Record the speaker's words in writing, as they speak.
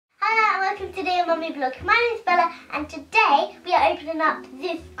welcome to the Mummy Vlog. My name is Bella and today we are opening up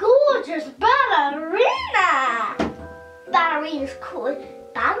this gorgeous ballerina. Ballerina's called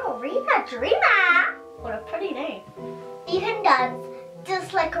Ballerina Dreamer. What a pretty name. You can dance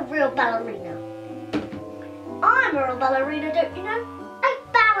just like a real ballerina. I'm a real ballerina, don't you know? I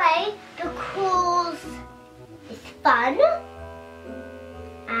like ballet because it's fun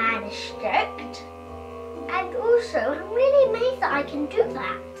and strict. And also, I'm really amazed that I can do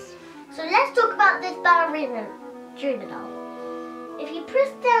that. So let's talk about this Ballerina Dreamer doll. If you press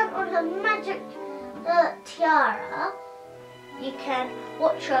down on her magic tiara, you can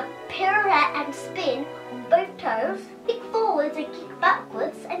watch her pirouette and spin on both toes, kick forwards and kick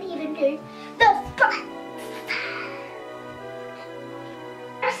backwards, and even do the splits.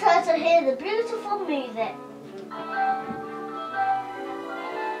 Let's her to hear the beautiful music.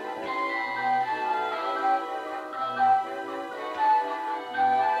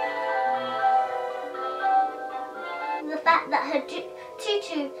 The fact that her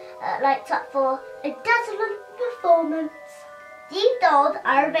tutu lights up for a dazzling performance. These dolls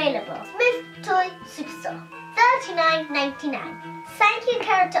are available. Smyths Toy Superstores, $39.99. Thank you,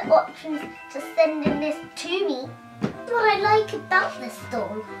 Character Options, for sending this to me. What I like about this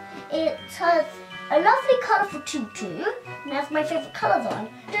doll, it has a lovely colourful tutu, and has my favourite colours on.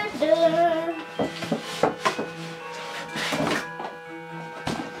 There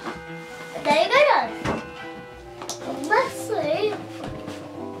you go, guys. Let's see.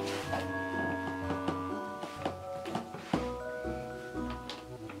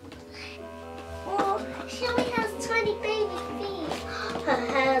 Oh, she only has tiny baby feet. Her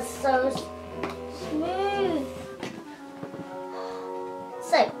hair is so smooth.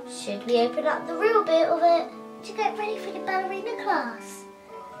 So, should we open up the real bit of it to get ready for the ballerina class?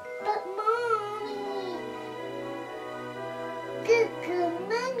 But Mommy, good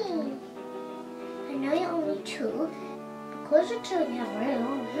Mommy. I know you're only 2. Because you're 2 and you have really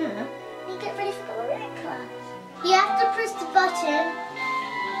long hair, you get ready for ballerina class. You have to press the button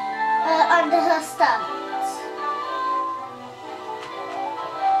under her studs.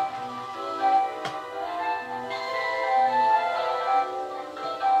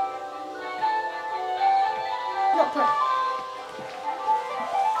 Not put.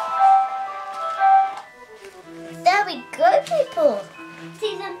 There we go, people.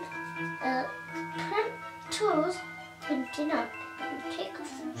 See them toes pointing up. Take off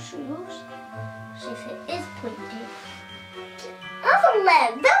some shoes. See if it is pointing. Other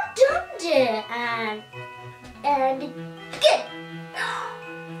leg. Well done, dear. And good.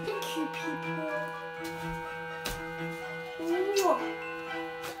 Thank you, people.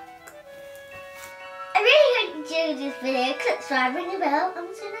 I really hope you enjoyed this video. Click subscribe, ring the bell, and